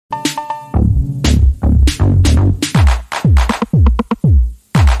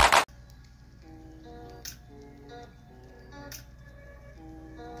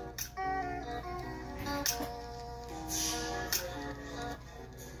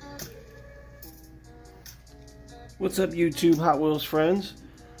What's up, YouTube Hot Wheels friends?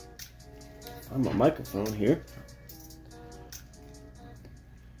 I'm a microphone here.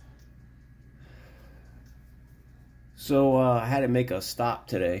 So I had to make a stop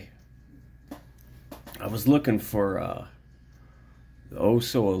today. I was looking for the oh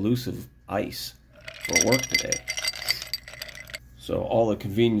so elusive ice for work today. So all the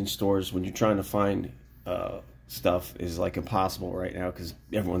convenience stores, when you're trying to find stuff, is like impossible right now because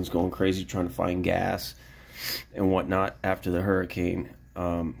everyone's going crazy trying to find gas and whatnot after the hurricane,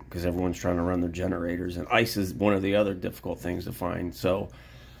 because everyone's trying to run their generators, and ice is one of the other difficult things to find. So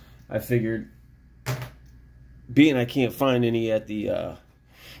I figured, being I can't find any at the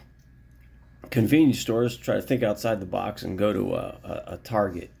convenience stores, try to think outside the box and go to a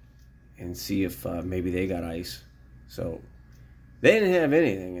Target and see if maybe they got ice. So they didn't have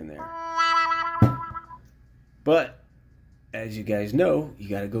anything in there, but as you guys know, you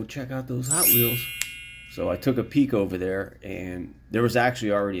got to go check out those Hot Wheels. So I took a peek over there, and there was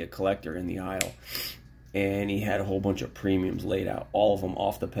actually already a collector in the aisle, and he had a whole bunch of premiums laid out, all of them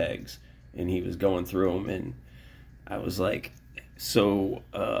off the pegs, and he was going through them, and I was like, so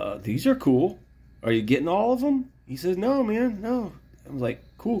these are cool. Are you getting all of them? He says, no, man, no. I was like,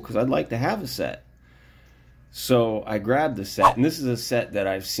 cool, because I'd like to have a set. So I grabbed the set, and this is a set that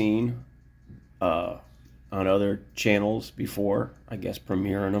I've seen on other channels before, I guess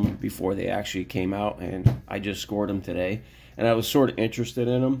premiering them before they actually came out, and I just scored them today, and I was sort of interested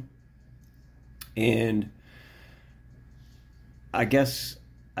in them, and I guess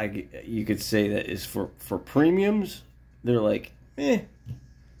you could say that is for premiums, they're like,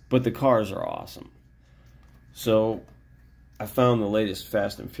 but the cars are awesome. So I found the latest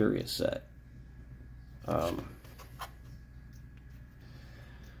Fast and Furious set.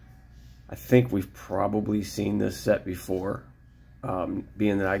 I think we've probably seen this set before,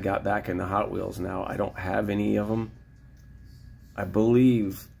 being that I got back into Hot Wheels now. I don't have any of them. I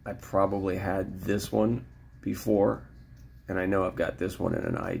believe I probably had this one before, and I know I've got this one in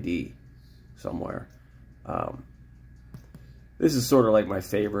an ID somewhere. This is sort of like my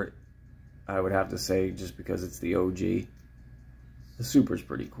favorite, I would have to say, just because it's the OG. The Super's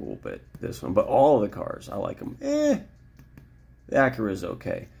pretty cool, but this one, but all of the cars, I like them. The Acura is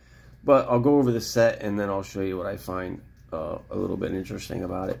okay. But I'll go over the set, and then I'll show you what I find a little bit interesting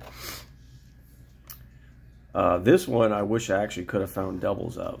about it. This one I wish I actually could have found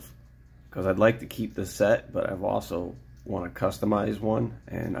doubles of, because I'd like to keep the set, but I've also want to customize one,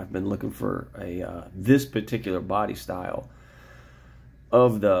 and I've been looking for a this particular body style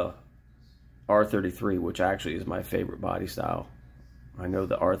of the R33, which actually is my favorite body style. I know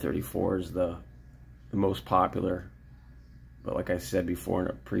the R34 is the most popular, but like I said before in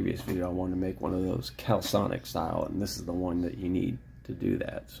a previous video, I wanted to make one of those Celsonic style, and this is the one that you need to do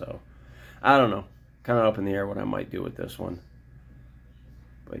that. So I don't know, kind of up in the air what I might do with this one,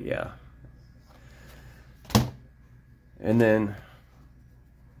 but yeah. And then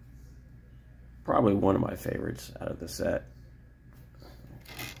probably one of my favorites out of the set,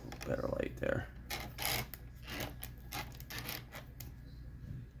 better light there,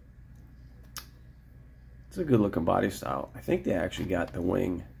 it's a good looking body style. I think they actually got the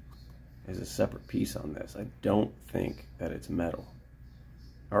wing as a separate piece on this. I don't think that it's metal,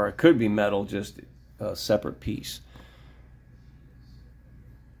 or it could be metal, just a separate piece.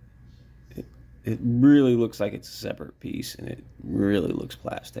 It really looks like it's a separate piece, and it really looks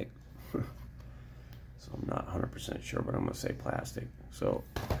plastic. So I'm not 100% sure, but I'm going to say plastic. So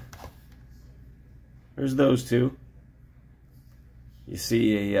there's those two. You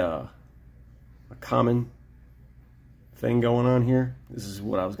see a common thing going on here. This is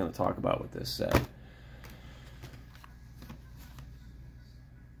what I was going to talk about with this set.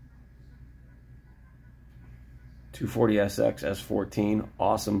 .240SX S14,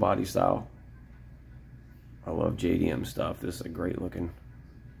 awesome body style. I love JDM stuff. This is a great looking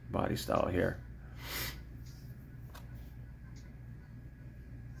body style here.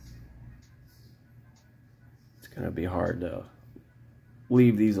 It's going to be hard to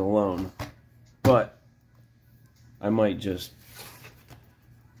leave these alone, but I might just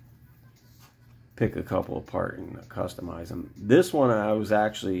pick a couple apart and customize them. This one I was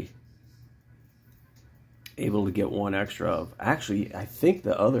actually able to get one extra of. Actually, I think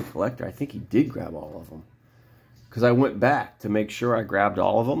the other collector, I think he did grab all of them, because I went back to make sure I grabbed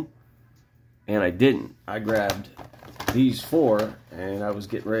all of them, and I didn't. I grabbed these four, and I was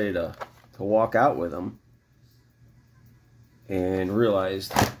getting ready to walk out with them, and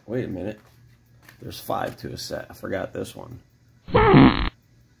realized, wait a minute, there's 5 to a set. I forgot this one.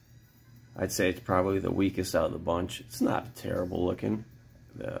 I'd say it's probably the weakest out of the bunch. It's not terrible looking.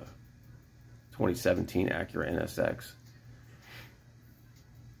 The 2017 Acura NSX.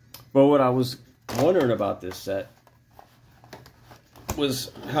 But what I was wondering about this set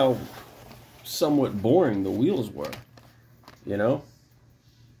was how somewhat boring the wheels were, you know?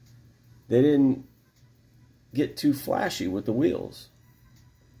 They didn't get too flashy with the wheels.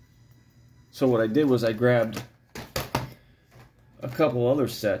 So what I did was I grabbed a couple other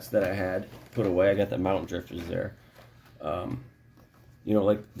sets that I had put away. I got the mountain drifters there. You know,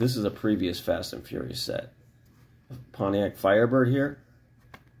 like this is a previous Fast and Furious set. Pontiac Firebird here.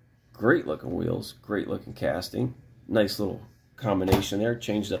 Great looking wheels, great looking casting. Nice little combination there.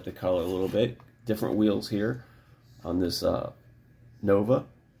 Changed up the color a little bit. Different wheels here on this Nova.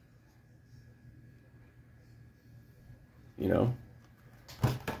 You know.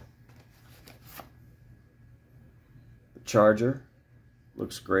 The Charger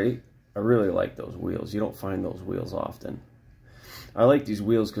looks great. I really like those wheels. You don't find those wheels often. I like these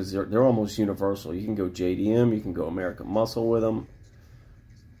wheels because they're almost universal. You can go JDM, you can go American Muscle with them.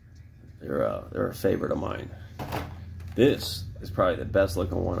 They're a favorite of mine. This is probably the best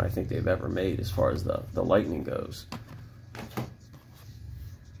looking one I think they've ever made as far as the Lightning goes.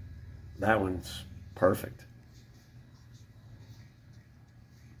 That one's perfect.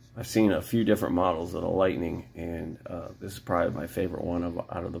 I've seen a few different models of the Lightning, and this is probably my favorite one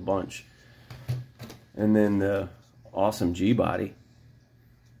out of the bunch. And then the awesome G-body,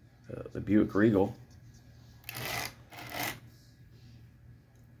 the Buick Regal.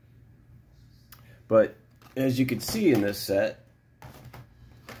 But as you can see in this set,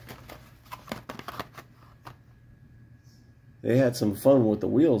 they had some fun with the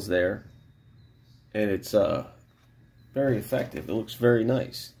wheels there, and it's very effective. It looks very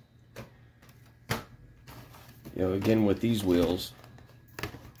nice. You know, again with these wheels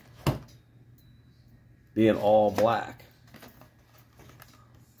being all black.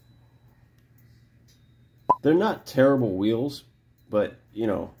 They're not terrible wheels, but you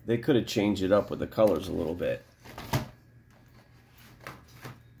know, they could have changed it up with the colors a little bit.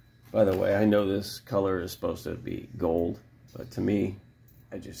 By the way, I know this color is supposed to be gold, but to me,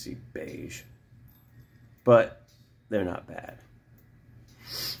 I just see beige. But they're not bad.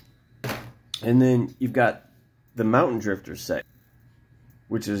 And then you've got the Mountain Drifter set,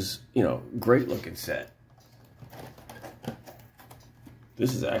 which is, you know, great looking set.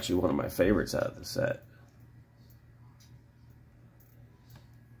 This is actually one of my favorites out of the set.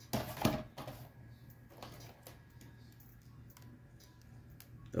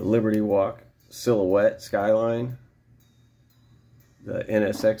 The Liberty Walk Silhouette Skyline, the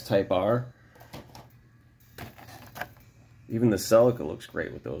NSX Type R. Even the Celica looks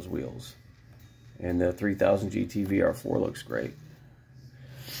great with those wheels. And the 3000 GT VR4 looks great.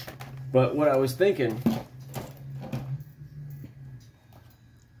 But what I was thinking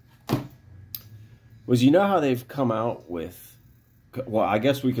was, you know how they've come out with, well, I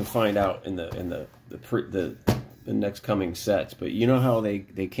guess we can find out in the next coming sets, but you know how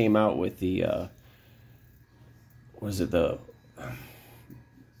they came out with the was it the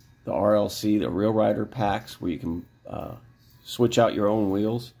RLC, the Real Rider packs, where you can switch out your own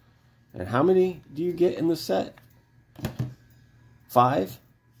wheels. And how many do you get in the set? 5?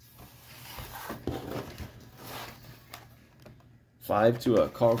 5 to a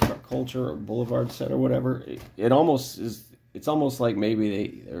Car Culture or Boulevard set or whatever. It almost is. It's almost like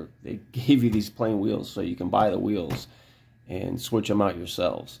maybe they gave you these plain wheels so you can buy the wheels and switch them out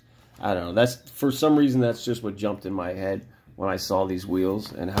yourselves. I don't know. That's, for some reason, that's just what jumped in my head when I saw these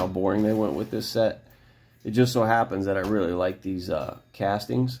wheels and how boring they went with this set. It just so happens that I really like these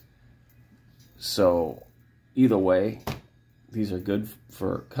castings. So either way, these are good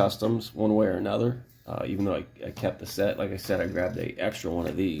for customs one way or another. Even though I kept the set, like I said, I grabbed an extra one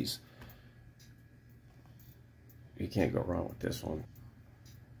of these. You can't go wrong with this one.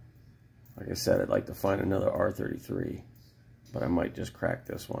 Like I said, I'd like to find another R33, but I might just crack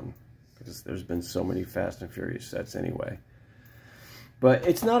this one because there's been so many Fast and Furious sets anyway. But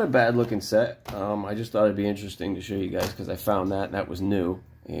it's not a bad looking set. I just thought it'd be interesting to show you guys because I found that and that was new,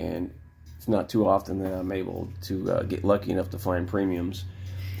 and it's not too often that I'm able to get lucky enough to find premiums.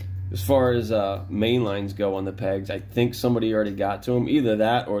 As far as main lines go on the pegs, I think somebody already got to them. Either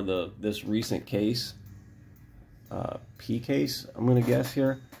that or this recent case. P case, I'm gonna guess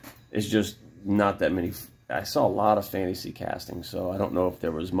here. It's just not that many. I saw a lot of fantasy castings, so I don't know if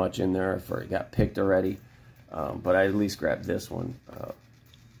there was much in there, if it got picked already. But I at least grabbed this one.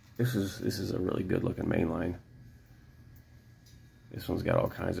 This is a really good looking mainline. This one's got all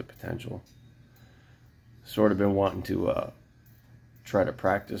kinds of potential. Sort of been wanting to try to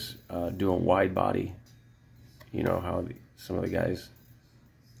practice doing wide body. You know how some of the guys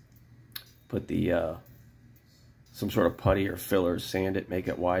put the some sort of putty or fillers, sand it, make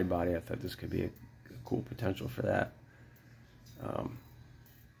it wide body. I thought this could be a cool potential for that.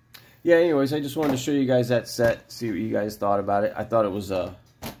 Yeah, anyways, I just wanted to show you guys that set, see what you guys thought about it. I thought it was a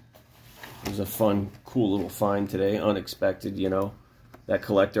fun, cool little find today, unexpected, you know. That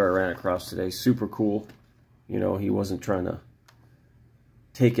collector I ran across today, super cool. You know, he wasn't trying to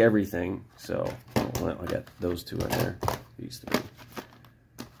take everything, so I got those two in there. These three.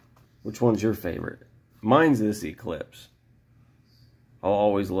 Which one's your favorite? Mine's this Eclipse. I'll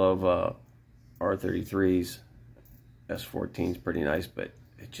always love R33s. S14's pretty nice, but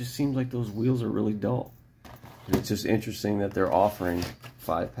it just seems like those wheels are really dull. And it's just interesting that they're offering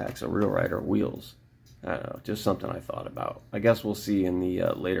 5 packs of Real Rider wheels. I don't know, just something I thought about. I guess we'll see in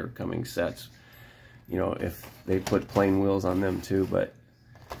the later coming sets, you know, if they put plain wheels on them too, but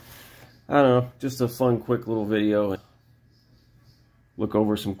I don't know, just a fun, quick little video. Look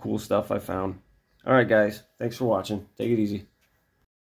over some cool stuff I found. Alright guys, thanks for watching. Take it easy.